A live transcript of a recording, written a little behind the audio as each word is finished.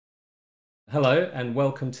Hello and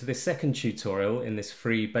welcome to this second tutorial in this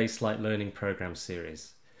free Baselight learning program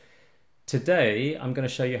series. Today I'm going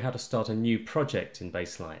to show you how to start a new project in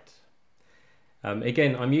Baselight.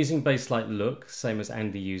 Again, I'm using Baselight Look, same as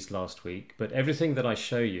Andy used last week, but everything that I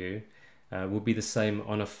show you will be the same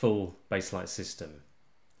on a full Baselight system.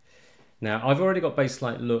 Now I've already got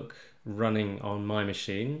Baselight Look running on my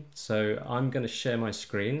machine, so I'm going to share my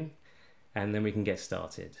screen and then we can get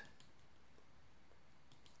started.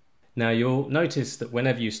 Now you'll notice that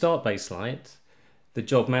whenever you start Baselight, the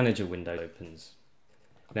Job Manager window opens.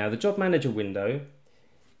 Now the Job Manager window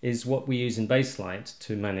is what we use in Baselight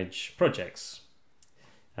to manage projects.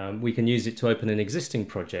 We can use it to open an existing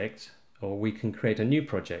project, or we can create a new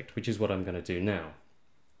project, which is what I'm going to do now.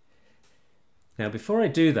 Now before I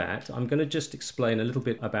do that, I'm going to just explain a little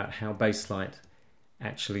bit about how Baselight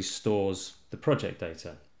actually stores the project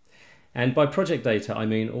data. And by project data, I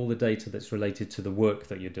mean all the data that's related to the work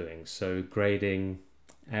that you're doing. So grading,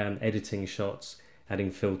 editing shots,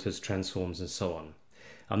 adding filters, transforms, and so on.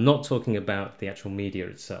 I'm not talking about the actual media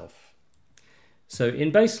itself. So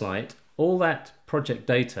in Baselight, all that project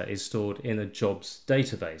data is stored in a jobs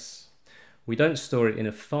database. We don't store it in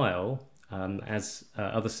a file as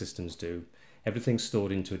other systems do. Everything's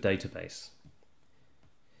stored into a database.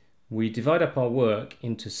 We divide up our work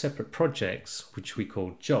into separate projects, which we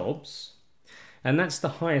call jobs, and that's the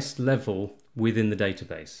highest level within the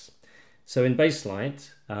database. So in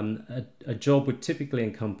Baselight, a job would typically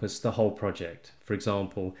encompass the whole project. For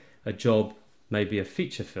example, a job may be a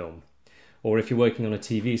feature film, or if you're working on a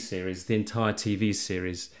TV series, the entire TV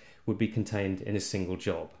series would be contained in a single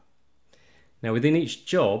job. Now within each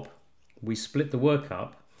job, we split the work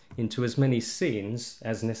up into as many scenes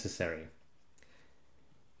as necessary.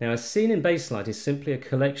 Now, a scene in Baselight is simply a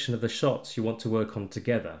collection of the shots you want to work on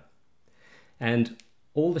together. And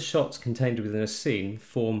all the shots contained within a scene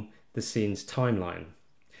form the scene's timeline.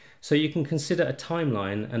 So you can consider a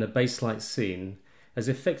timeline and a Baselight scene as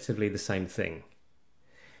effectively the same thing.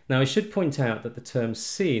 Now, I should point out that the term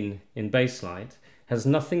scene in Baselight has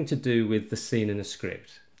nothing to do with the scene in a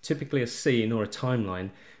script. Typically, a scene or a timeline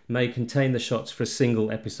may contain the shots for a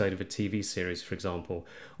single episode of a TV series, for example,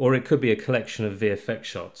 or it could be a collection of VFX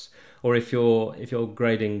shots. Or if you're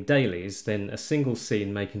grading dailies, then a single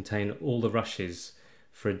scene may contain all the rushes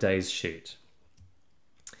for a day's shoot.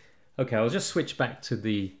 Okay, I'll just switch back to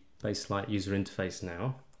the Baselight user interface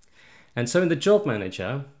now. And so in the Job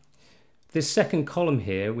Manager, this second column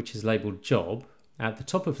here, which is labeled Job, at the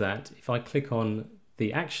top of that, if I click on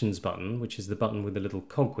the Actions button, which is the button with the little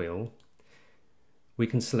cogwheel, we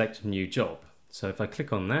can select a new job. So if I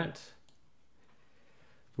click on that,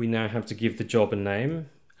 we now have to give the job a name,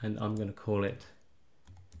 and I'm going to call it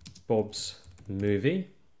Bob's Movie.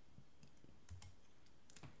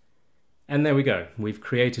 And there we go. We've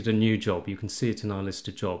created a new job. You can see it in our list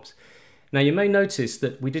of jobs. Now you may notice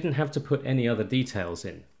that we didn't have to put any other details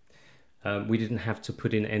in. We didn't have to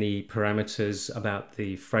put in any parameters about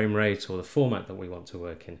the frame rate or the format that we want to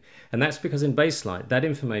work in. And that's because in Baselight, that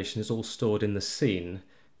information is all stored in the scene,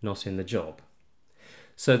 not in the job.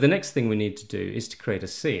 So the next thing we need to do is to create a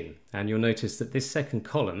scene. And you'll notice that this second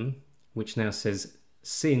column, which now says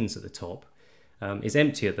scenes at the top, is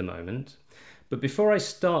empty at the moment. But before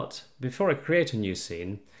I create a new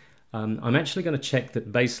scene, I'm actually going to check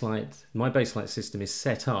that my Baselight system is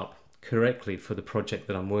set up correctly for the project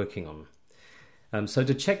that I'm working on. So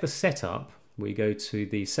to check the setup, we go to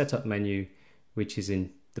the setup menu, which is in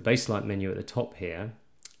the Baselight menu at the top here.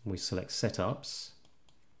 We select setups,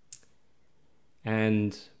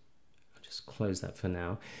 and I'll just close that for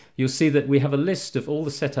now. You'll see that we have a list of all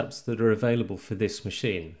the setups that are available for this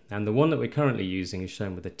machine, and the one that we're currently using is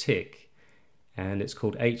shown with a tick, and it's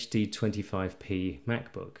called HD25p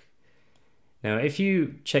MacBook. Now, if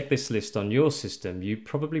you check this list on your system, you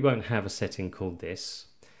probably won't have a setting called this.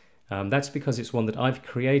 That's because it's one that I've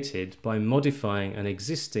created by modifying an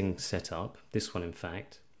existing setup, this one in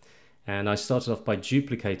fact, and I started off by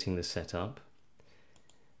duplicating the setup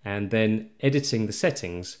and then editing the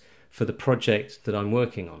settings for the project that I'm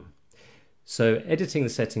working on. So editing the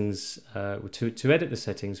settings, to edit the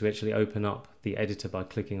settings, we actually open up the editor by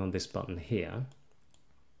clicking on this button here.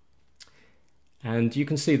 And you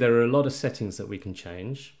can see there are a lot of settings that we can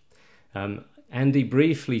change. Andy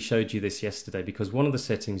briefly showed you this yesterday because one of the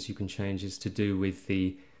settings you can change is to do with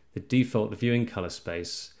the default viewing color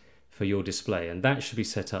space for your display, and that should be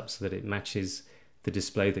set up so that it matches the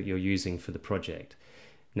display that you're using for the project.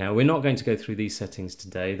 Now we're not going to go through these settings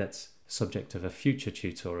today, that's subject of a future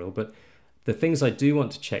tutorial, but the things I do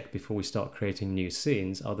want to check before we start creating new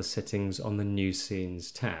scenes are the settings on the New Scenes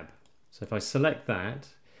tab. So if I select that,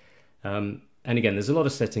 And again, there's a lot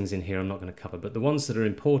of settings in here I'm not going to cover, but the ones that are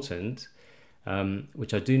important,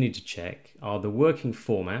 which I do need to check, are the working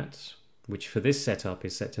format, which for this setup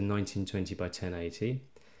is set to 1920 by 1080,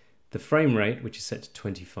 the frame rate, which is set to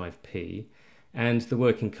 25p, and the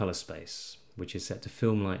working color space, which is set to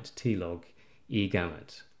FilmLight T-Log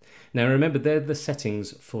E-Gamut. Now remember, they're the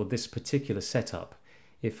settings for this particular setup.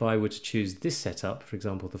 If I were to choose this setup, for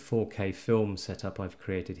example, the 4K film setup I've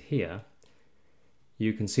created here,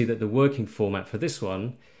 you can see that the working format for this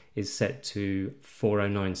one is set to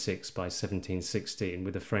 4096 by 1716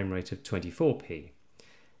 with a frame rate of 24p.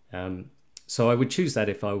 So I would choose that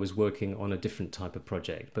if I was working on a different type of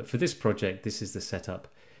project. But for this project, this is the setup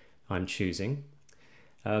I'm choosing.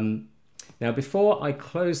 Now, before I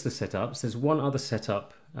close the setups, there's one other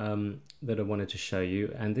setup that I wanted to show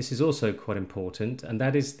you, and this is also quite important, and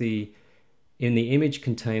that is in the image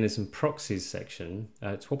containers and proxies section.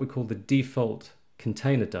 It's what we call the default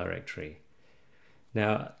container directory.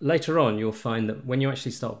 Now, later on, you'll find that when you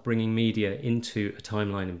actually start bringing media into a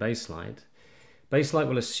timeline in Baselight, Baselight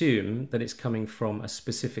will assume that it's coming from a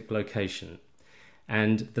specific location,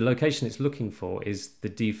 and the location it's looking for is the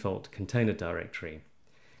default container directory.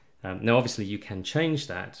 Now, obviously, you can change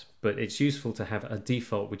that, but it's useful to have a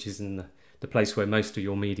default which is in the place where most of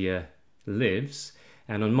your media lives.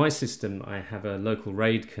 And on my system, I have a local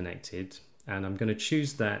RAID connected, and I'm going to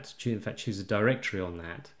choose that, in fact, choose a directory on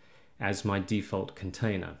that as my default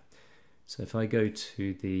container. So if I go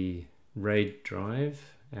to the RAID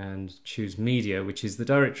drive and choose media, which is the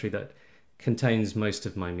directory that contains most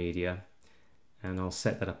of my media, and I'll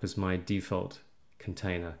set that up as my default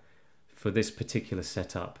container for this particular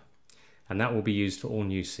setup. And that will be used for all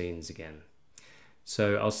new scenes again.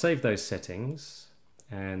 So I'll save those settings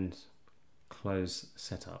and close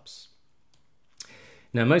setups.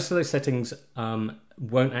 Now, most of those settings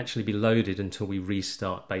won't actually be loaded until we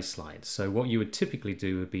restart Baselight. So what you would typically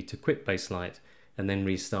do would be to quit Baselight and then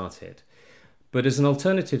restart it. But as an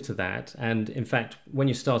alternative to that, and in fact, when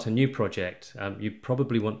you start a new project, you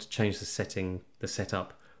probably want to change the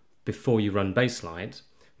setup before you run Baselight,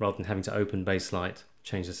 rather than having to open Baselight,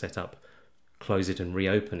 change the setup, close it and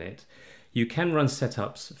reopen it. You can run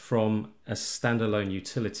setups from a standalone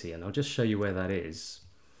utility, and I'll just show you where that is.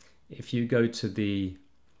 If you go to the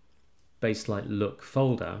Baselight Look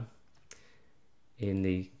folder in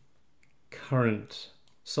the current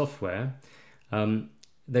software,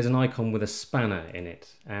 there's an icon with a spanner in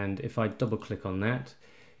it, and if I double click on that,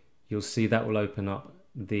 you'll see that will open up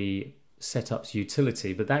the setups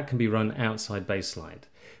utility, but that can be run outside Baselight.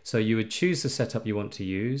 So you would choose the setup you want to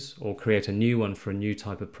use or create a new one for a new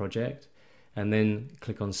type of project, and then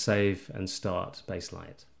click on Save and Start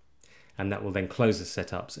Baselight. And that will then close the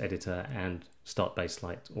setups editor and start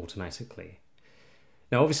Baselight automatically.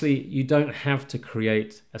 Now, obviously, you don't have to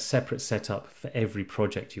create a separate setup for every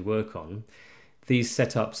project you work on. These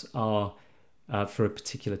setups are for a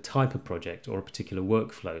particular type of project or a particular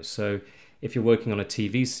workflow. So if you're working on a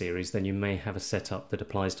TV series, then you may have a setup that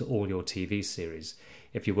applies to all your TV series.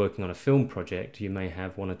 If you're working on a film project, you may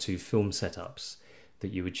have one or two film setups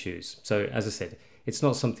that you would choose. So as I said, it's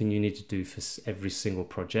not something you need to do for every single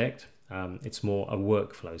project. It's more a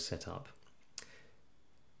workflow setup.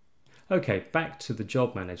 Okay, back to the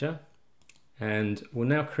job manager, and we'll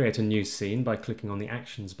now create a new scene by clicking on the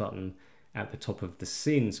Actions button at the top of the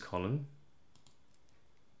Scenes column,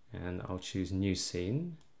 and I'll choose New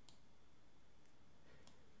Scene.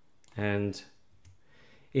 And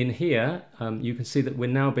in here, you can see that we're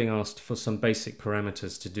now being asked for some basic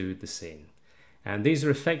parameters to do with the scene. And these are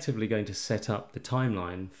effectively going to set up the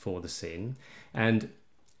timeline for the scene. And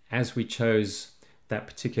as we chose that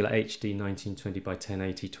particular HD 1920 by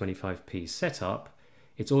 1080 25p setup,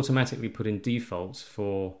 it's automatically put in defaults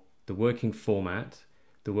for the working format,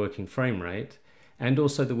 the working frame rate, and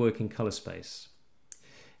also the working color space.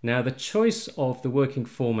 Now, the choice of the working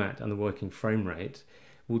format and the working frame rate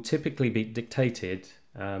will typically be dictated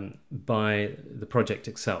by the project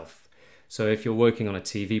itself. So if you're working on a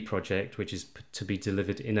TV project, which is to be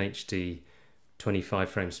delivered in HD 25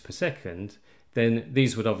 frames per second, then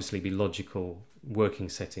these would obviously be logical working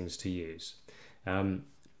settings to use.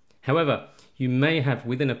 However, you may have,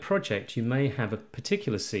 within a project, you may have a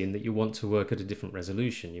particular scene that you want to work at a different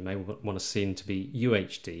resolution. You may want a scene to be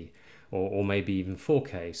UHD or maybe even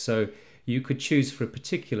 4K. So you could choose for a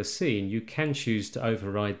particular scene, you can choose to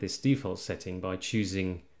override this default setting by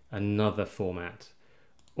choosing another format,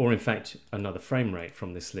 or in fact another frame rate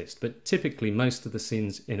from this list. But typically most of the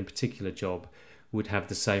scenes in a particular job would have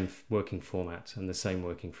the same working format and the same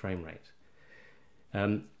working frame rate.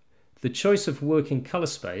 The choice of working color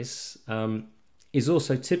space is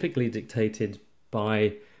also typically dictated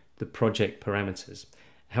by the project parameters.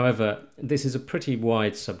 However, this is a pretty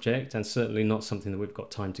wide subject and certainly not something that we've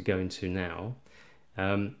got time to go into now.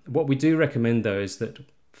 What we do recommend though is that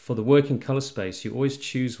for the working color space, you always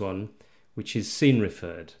choose one which is scene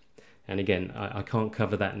referred. And again, I can't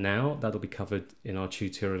cover that now. That'll be covered in our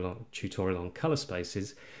tutorial on color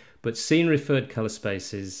spaces. But scene referred color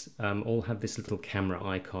spaces all have this little camera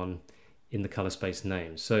icon in the color space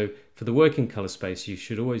name. So for the working color space, you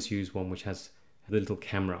should always use one which has the little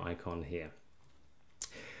camera icon here.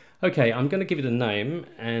 Okay, I'm going to give it a name,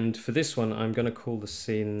 and for this one, I'm going to call the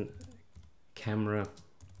scene camera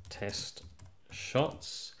test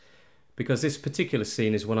shots, because this particular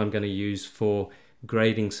scene is what I'm going to use for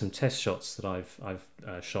grading some test shots that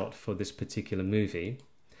I've shot for this particular movie.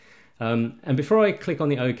 And before I click on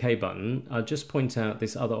the OK button, I'll just point out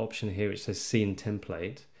this other option here which says Scene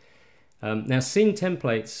Template. Now, scene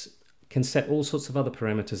templates can set all sorts of other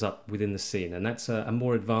parameters up within the scene, and that's a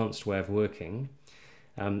more advanced way of working.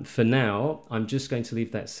 For now, I'm just going to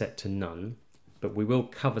leave that set to none, but we will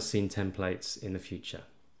cover scene templates in the future.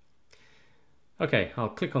 Okay, I'll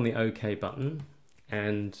click on the OK button,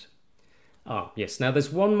 and yes, now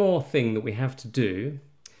there's one more thing that we have to do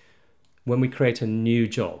when we create a new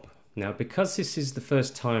job. Now, because this is the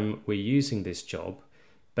first time we're using this job,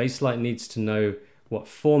 Baselight needs to know what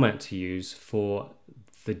format to use for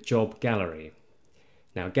the job gallery.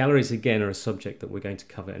 Now, galleries again are a subject that we're going to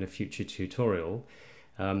cover in a future tutorial,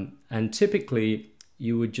 and typically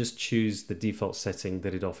you would just choose the default setting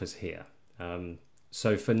that it offers here.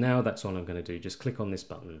 So for now, that's all I'm going to do. Just click on this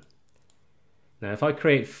button. Now, if I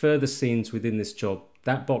create further scenes within this job,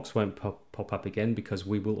 that box won't pop up again because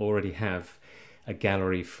we will already have a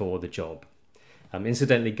gallery for the job.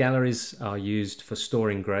 Incidentally, galleries are used for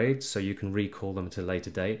storing grades, so you can recall them at a later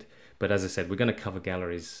date. But as I said, we're going to cover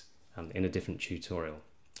galleries in a different tutorial.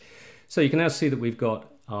 So you can now see that we've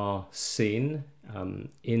got our scene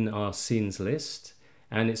in our scenes list,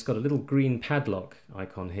 and it's got a little green padlock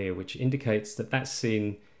icon here, which indicates that that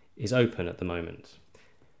scene is open at the moment.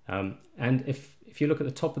 And if you look at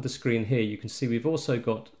the top of the screen here, you can see we've also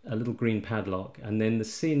got a little green padlock and then the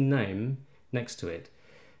scene name next to it.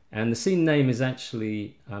 And the scene name is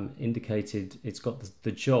actually indicated, it's got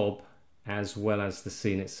the job as well as the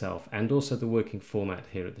scene itself, and also the working format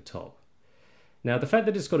here at the top. Now, the fact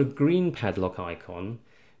that it's got a green padlock icon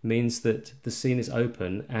means that the scene is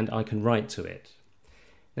open and I can write to it.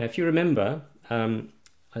 Now, if you remember,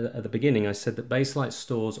 at the beginning I said that Baselight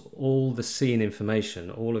stores all the scene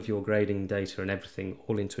information, all of your grading data and everything,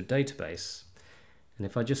 all into a database. And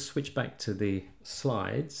if I just switch back to the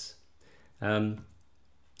slides,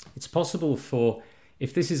 it's possible for,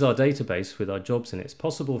 if this is our database with our jobs in it, it's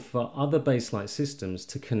possible for other Baselight systems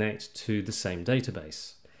to connect to the same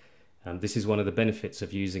database. This is one of the benefits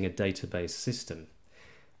of using a database system.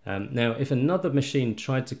 Now, if another machine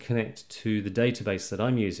tried to connect to the database that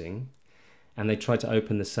I'm using, and they tried to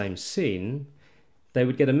open the same scene, they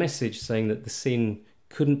would get a message saying that the scene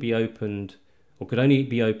couldn't be opened, or could only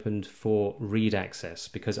be opened for read access,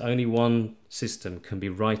 because only one system can be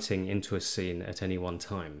writing into a scene at any one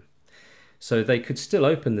time. So they could still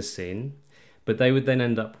open the scene, but they would then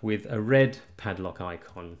end up with a red padlock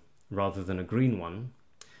icon rather than a green one,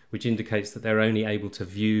 which indicates that they're only able to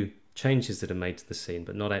view changes that are made to the scene,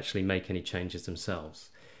 but not actually make any changes themselves.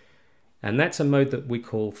 And that's a mode that we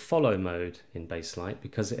call follow mode in Baselight,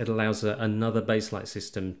 because it allows another Baselight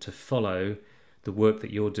system to follow the work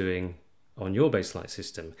that you're doing on your Baselight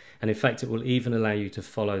system. And in fact, it will even allow you to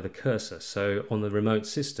follow the cursor. So on the remote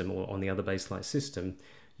system or on the other Baselight system,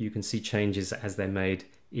 you can see changes as they're made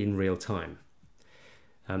in real time.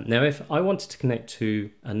 Now, if I wanted to connect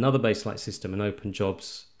to another Baselight system and open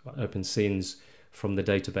jobs, open scenes from the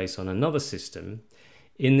database on another system,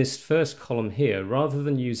 in this first column here, rather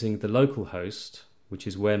than using the local host, which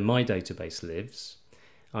is where my database lives,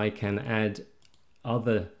 I can add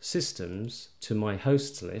other systems to my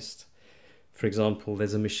hosts list. For example,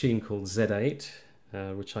 there's a machine called Z8,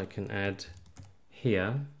 which I can add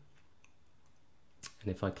here.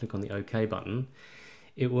 And if I click on the OK button,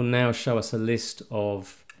 it will now show us a list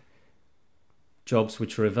of jobs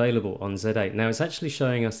which are available on Z8. Now, it's actually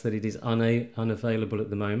showing us that it is unavailable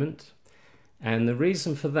at the moment. And the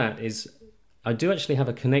reason for that is I do actually have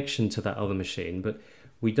a connection to that other machine, but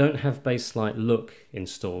we don't have Baselight Look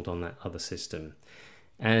installed on that other system.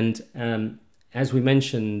 And as we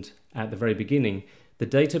mentioned at the very beginning, the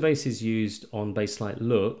databases used on Baselight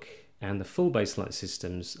Look and the full Baselight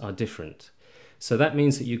systems are different. So that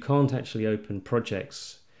means that you can't actually open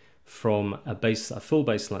projects from a full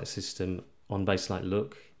Baselight system on Baselight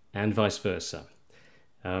Look and vice versa.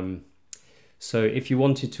 So if you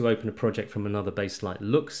wanted to open a project from another Baselight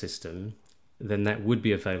look system, then that would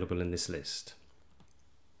be available in this list.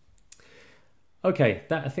 Okay,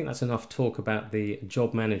 I think that's enough talk about the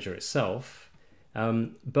Job Manager itself.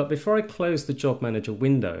 But before I close the Job Manager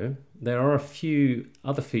window, there are a few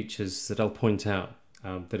other features that I'll point out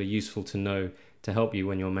that are useful to know to help you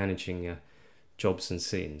when you're managing jobs and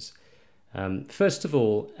scenes. First of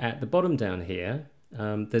all, at the bottom down here,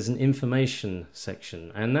 there's an information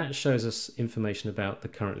section, and that shows us information about the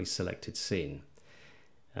currently selected scene.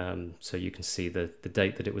 So you can see the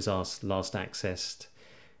date that it was last accessed,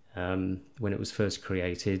 when it was first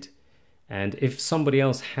created, and if somebody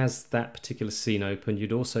else has that particular scene open,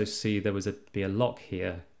 you'd also see there was be a lock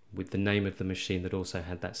here with the name of the machine that also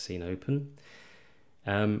had that scene open.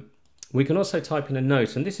 We can also type in a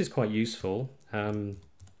note, and this is quite useful.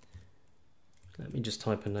 Let me just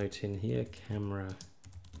type a note in here: camera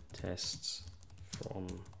tests from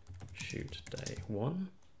shoot day 1.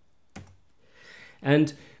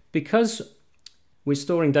 And because we're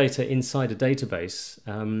storing data inside a database,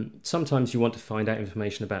 sometimes you want to find out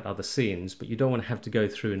information about other scenes, but you don't want to have to go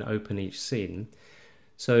through and open each scene.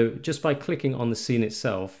 So just by clicking on the scene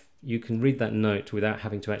itself, you can read that note without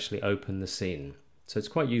having to actually open the scene. So it's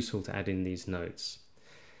quite useful to add in these notes.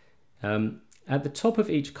 At the top of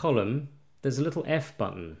each column, there's a little F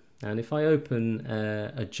button. And if I open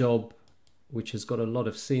a job which has got a lot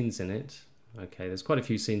of scenes in it, okay, there's quite a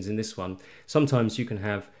few scenes in this one. Sometimes you can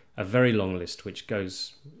have a very long list which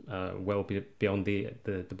goes well beyond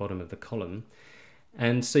the bottom of the column.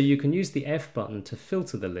 And so you can use the F button to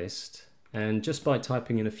filter the list, and just by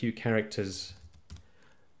typing in a few characters,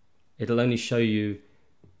 it'll only show you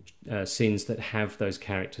scenes that have those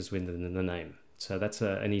characters within the name. So that's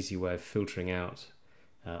an easy way of filtering out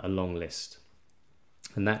a long list.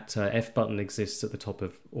 And that F button exists at the top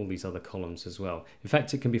of all these other columns as well. In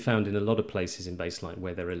fact, it can be found in a lot of places in Baselight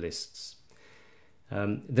where there are lists.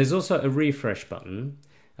 There's also a refresh button.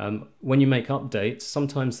 When you make updates,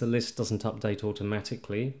 sometimes the list doesn't update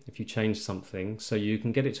automatically if you change something, so you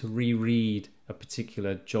can get it to reread a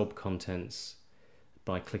particular job contents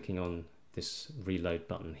by clicking on this reload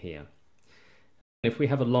button here. If we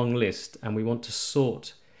have a long list and we want to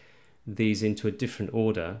sort these into a different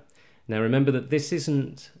order, now remember that this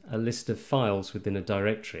isn't a list of files within a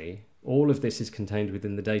directory. All of this is contained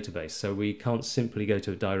within the database, so we can't simply go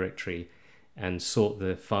to a directory and sort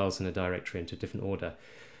the files in a directory into a different order.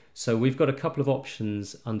 So we've got a couple of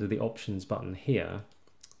options under the options button here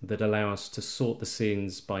that allow us to sort the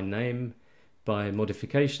scenes by name, by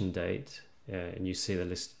modification date, and you see the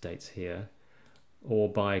list of dates here, or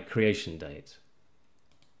by creation date.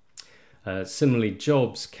 Similarly,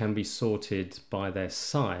 jobs can be sorted by their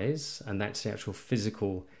size, and that's the actual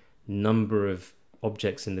physical number of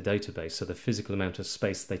objects in the database, so the physical amount of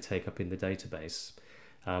space they take up in the database.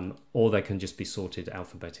 Or they can just be sorted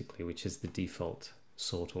alphabetically, which is the default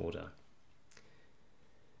sort order.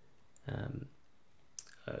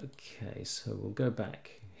 Okay, so we'll go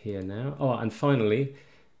back here now. Oh, and finally,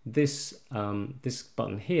 this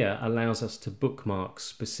button here allows us to bookmark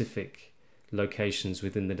specific locations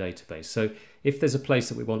within the database. So if there's a place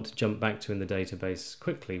that we want to jump back to in the database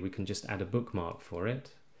quickly, we can just add a bookmark for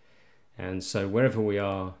it. And so wherever we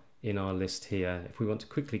are in our list here, if we want to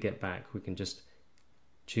quickly get back, we can just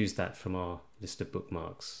choose that from our list of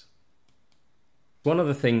bookmarks. One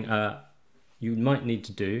other thing you might need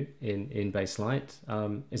to do in Baselight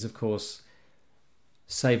is, of course,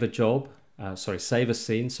 save a job, save a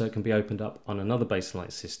scene so it can be opened up on another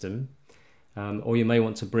Baselight system. Or you may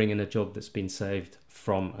want to bring in a job that's been saved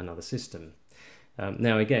from another system.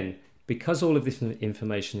 Now again, because all of this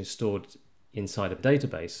information is stored inside a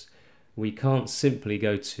database, we can't simply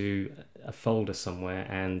go to a folder somewhere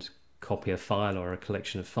and copy a file or a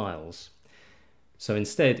collection of files. So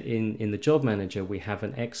instead, in the Job Manager, we have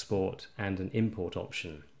an export and an import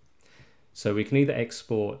option. So we can either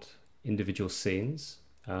export individual scenes,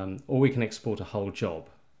 or we can export a whole job.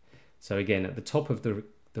 So again, at the top of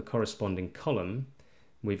the corresponding column,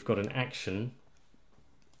 we've got an action.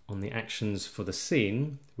 On the actions for the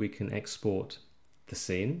scene, we can export the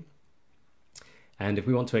scene. And if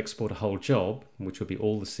we want to export a whole job, which would be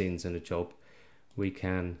all the scenes in a job, we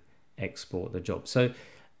can export the job. So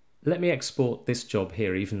let me export this job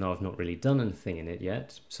here, even though I've not really done anything in it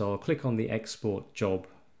yet. So I'll click on the export job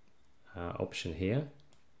option here.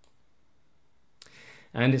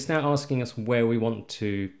 And it's now asking us where we want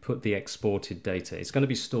to put the exported data. It's going to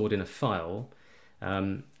be stored in a file,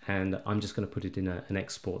 and I'm just going to put it in an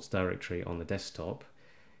exports directory on the desktop.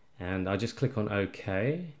 And I just click on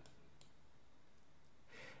OK.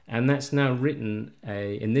 And that's now written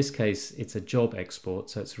in this case, it's a job export,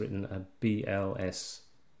 so it's written a BLS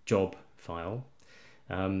job file.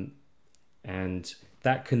 And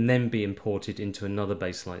that can then be imported into another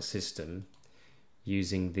Baselight system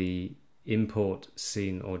using the import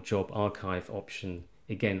scene or job archive option,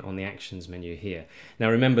 again on the actions menu here. Now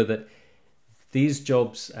remember that these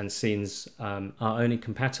jobs and scenes are only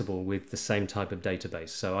compatible with the same type of database.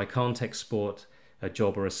 So I can't export a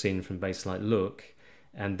job or a scene from Baselight Look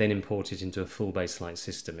and then import it into a full Baselight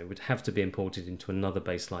system. It would have to be imported into another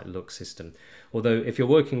Baselight Look system. Although if you're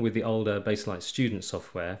working with the older Baselight Student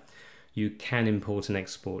software, you can import and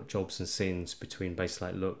export jobs and scenes between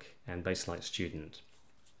Baselight Look and Baselight Student.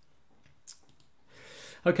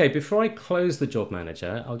 Okay, before I close the job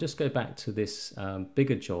manager, I'll just go back to this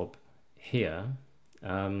bigger job here.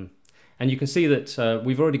 And you can see that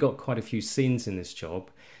we've already got quite a few scenes in this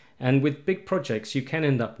job. And with big projects, you can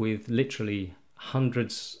end up with literally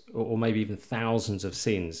hundreds or maybe even thousands of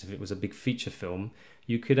scenes. If it was a big feature film,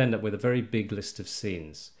 you could end up with a very big list of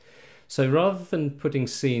scenes. So rather than putting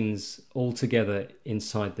scenes all together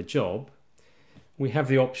inside the job, we have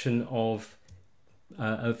the option of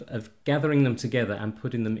gathering them together and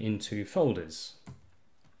putting them into folders.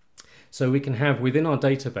 So we can have within our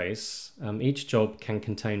database, each job can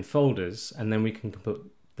contain folders, and then we can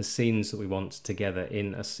put the scenes that we want together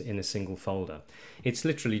in a single folder. It's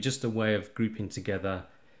literally just a way of grouping together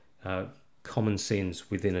common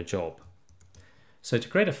scenes within a job. So to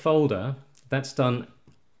create a folder, that's done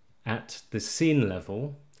at the scene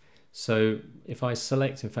level. So if I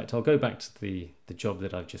select, in fact, I'll go back to the job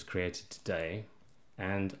that I've just created today,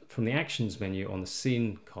 and from the actions menu on the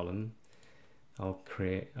scene column, I'll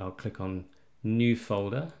click on new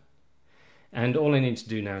folder. And all I need to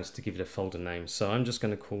do now is to give it a folder name. So I'm just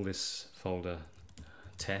going to call this folder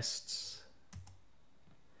tests.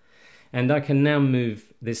 And I can now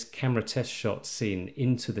move this camera test shot scene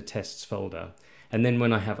into the tests folder. And then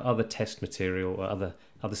when I have other test material or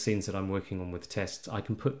other scenes that I'm working on with tests, I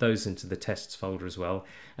can put those into the tests folder as well.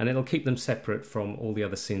 And it'll keep them separate from all the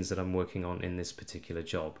other scenes that I'm working on in this particular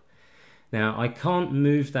job. Now I can't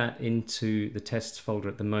move that into the tests folder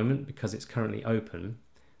at the moment because it's currently open.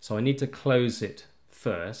 So I need to close it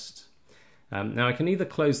first. Now I can either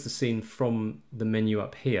close the scene from the menu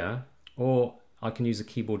up here, or I can use a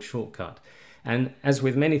keyboard shortcut. And as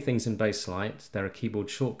with many things in Baselight, there are keyboard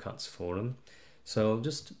shortcuts for them. So I'll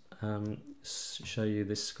just show you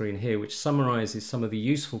this screen here, which summarizes some of the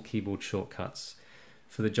useful keyboard shortcuts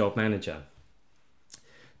for the job manager.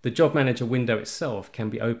 The job manager window itself can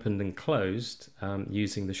be opened and closed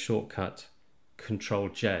using the shortcut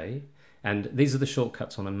Ctrl-J. And these are the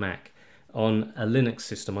shortcuts on a Mac. On a Linux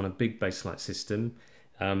system, on a big Baselight system,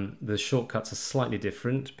 the shortcuts are slightly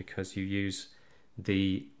different because you use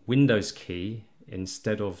the Windows key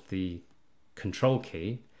instead of the Control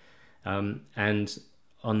key. And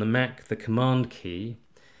on the Mac, the Command key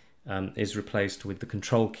is replaced with the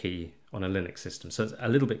Control key on a Linux system. So it's a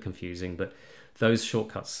little bit confusing, but those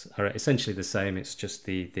shortcuts are essentially the same. It's just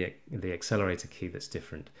the accelerator key that's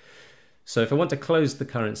different. So if I want to close the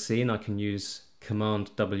current scene, I can use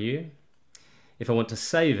Command W. If I want to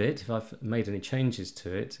save it, if I've made any changes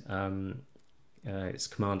to it, it's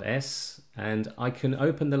Command S. And I can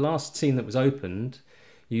open the last scene that was opened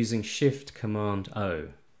using Shift Command O.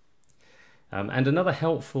 And another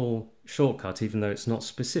helpful shortcut, even though it's not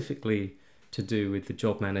specifically to do with the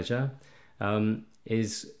job manager,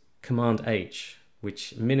 is Command H,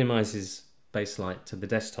 which minimizes Baselight to the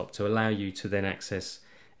desktop to allow you to then access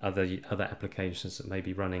other applications that may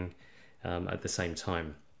be running at the same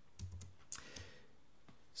time.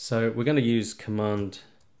 So we're going to use Command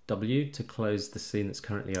W to close the scene that's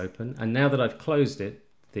currently open. And now that I've closed it,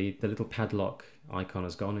 the little padlock icon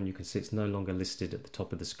has gone, and you can see it's no longer listed at the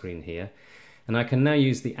top of the screen here. And I can now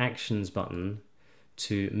use the Actions button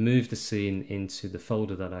to move the scene into the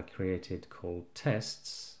folder that I created called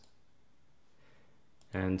Tests.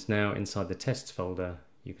 And now inside the Tests folder,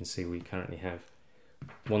 you can see we currently have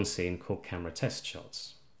one scene called Camera Test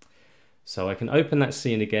Shots. So I can open that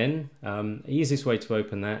scene again. Easiest way to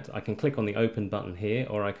open that, I can click on the Open button here,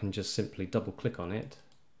 or I can just simply double click on it.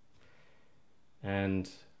 And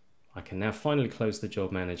I can now finally close the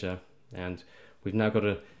job manager, and we've now got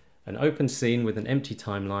an open scene with an empty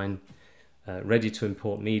timeline ready to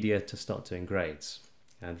import media to start doing grades.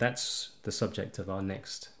 And that's the subject of our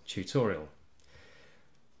next tutorial.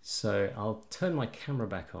 So I'll turn my camera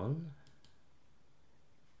back on.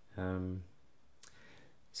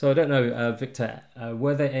 So I don't know, Victor,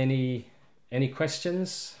 were there any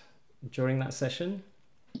questions during that session?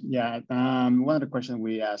 Yeah, one of the questions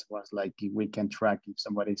we asked was like if we can track if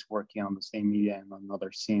somebody's working on the same media and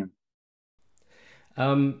another scene.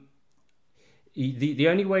 Um, the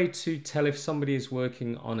only way to tell if somebody is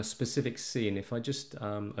working on a specific scene, if I just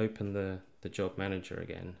open the job manager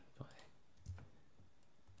again,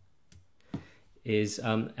 is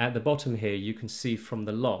at the bottom here you can see from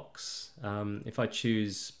the locks. If I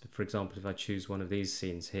choose, for example, if I choose one of these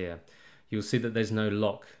scenes here, you'll see that there's no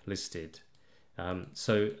lock listed.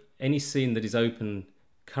 So any scene that is open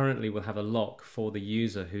currently will have a lock for the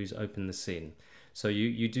user who's opened the scene. So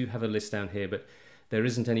you do have a list down here, but there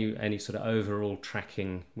isn't any sort of overall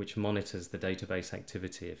tracking which monitors the database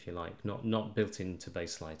activity, if you like, not built into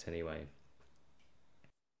Baselight anyway.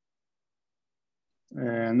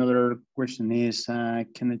 Another question is,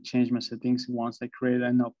 can I change my settings once I create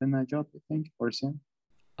and open a job, I think, or scene?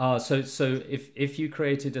 So if you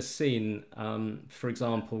created a scene, for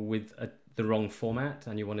example, with the wrong format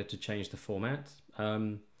and you wanted to change the format,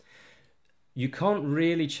 you can't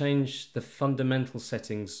really change the fundamental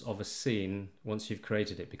settings of a scene once you've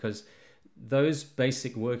created it, because those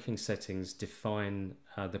basic working settings define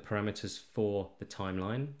the parameters for the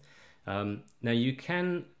timeline. Now you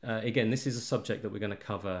can, again, this is a subject that we're going to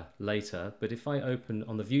cover later, but if I open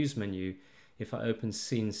on the views menu, if I open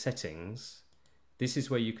scene settings, this is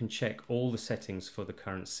where you can check all the settings for the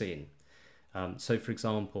current scene. So for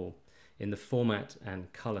example, in the format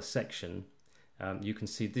and color section, you can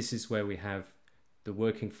see this is where we have the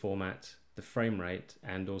working format, the frame rate,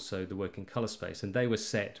 and also the working color space, and they were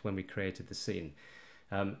set when we created the scene.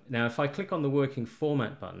 Now if I click on the working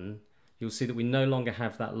format button, you'll see that we no longer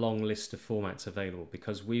have that long list of formats available,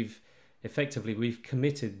 because we've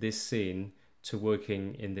committed this scene to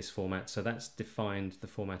working in this format, so that's defined the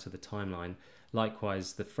format of the timeline.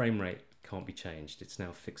 Likewise, the frame rate can't be changed, it's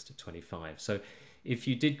now fixed at 25. So if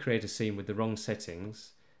you did create a scene with the wrong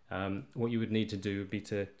settings, what you would need to do would be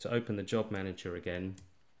to open the job manager again,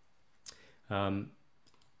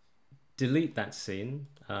 delete that scene,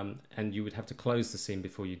 and you would have to close the scene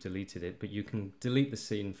before you deleted it, but you can delete the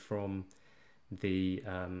scene from the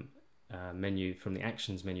menu, from the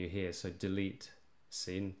actions menu here, so delete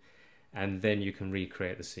scene, and then you can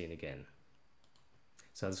recreate the scene again.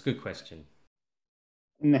 So that's a good question.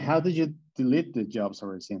 And how did you delete the jobs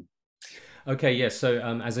or scene? Okay, yes. So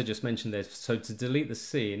as I just mentioned there, so to delete the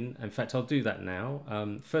scene, in fact, I'll do that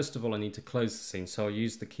now. First of all, I need to close the scene. So I'll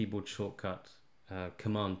use the keyboard shortcut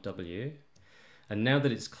Command W. And now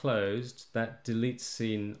that it's closed, that delete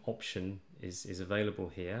scene option is available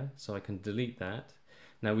here. So I can delete that.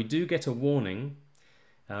 Now we do get a warning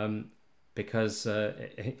because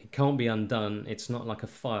it can't be undone. It's not like a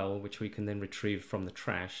file which we can then retrieve from the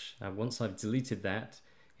trash. Once I've deleted that,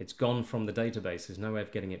 it's gone from the database. There's no way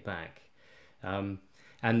of getting it back. And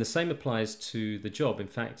the same applies to the job. In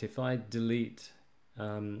fact, if I delete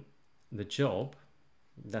the job,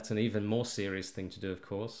 that's an even more serious thing to do, of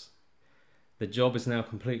course. The job is now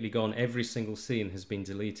completely gone. Every single scene has been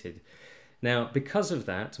deleted. Now, because of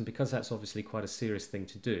that, and because that's obviously quite a serious thing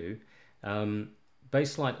to do,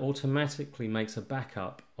 Baselight automatically makes a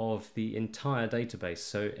backup of the entire database.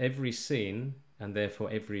 So every scene, and therefore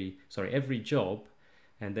every job,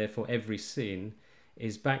 and therefore every scene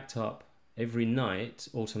is backed up every night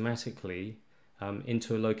automatically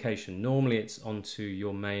into a location. Normally it's onto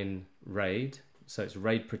your main RAID, so it's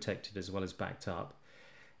RAID protected as well as backed up.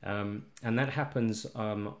 And that happens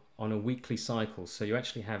on a weekly cycle. So you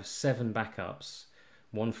actually have 7 backups,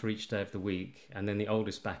 one for each day of the week, and then the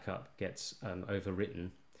oldest backup gets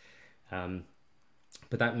overwritten.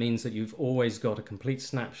 But that means that you've always got a complete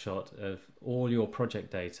snapshot of all your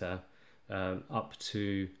project data up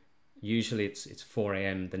to, usually it's 4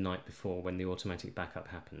 a.m. the night before when the automatic backup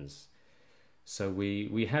happens. So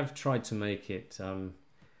we have tried to make it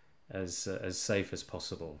as safe as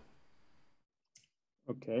possible.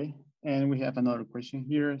 Okay, and we have another question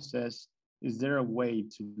here. It says, is there a way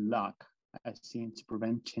to lock a scene to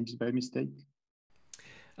prevent changes by mistake?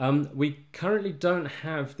 We currently don't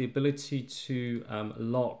have the ability to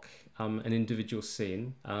lock an individual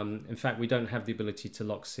scene. In fact, we don't have the ability to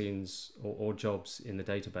lock scenes or jobs in the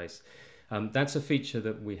database. That's a feature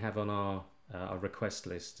that we have on our request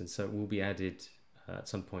list, and so it will be added at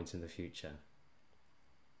some point in the future.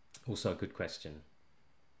 Also a good question.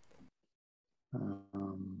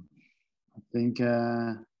 I think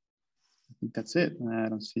that's it. I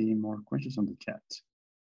don't see more questions on the chat.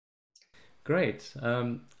 Great.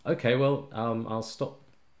 Okay, well, I'll stop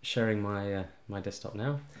sharing my my desktop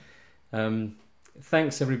now.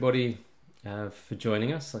 Thanks everybody for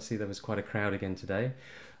joining us. I see there was quite a crowd again today.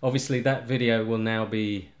 Obviously, that video will now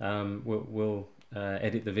be will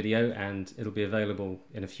edit the video, and it'll be available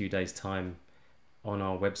in a few days' time on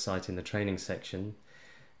our website in the training section.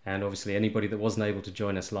 And obviously anybody that wasn't able to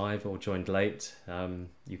join us live or joined late,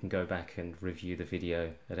 you can go back and review the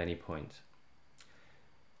video at any point.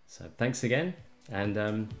 So thanks again, and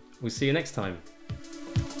we'll see you next time.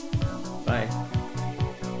 Bye.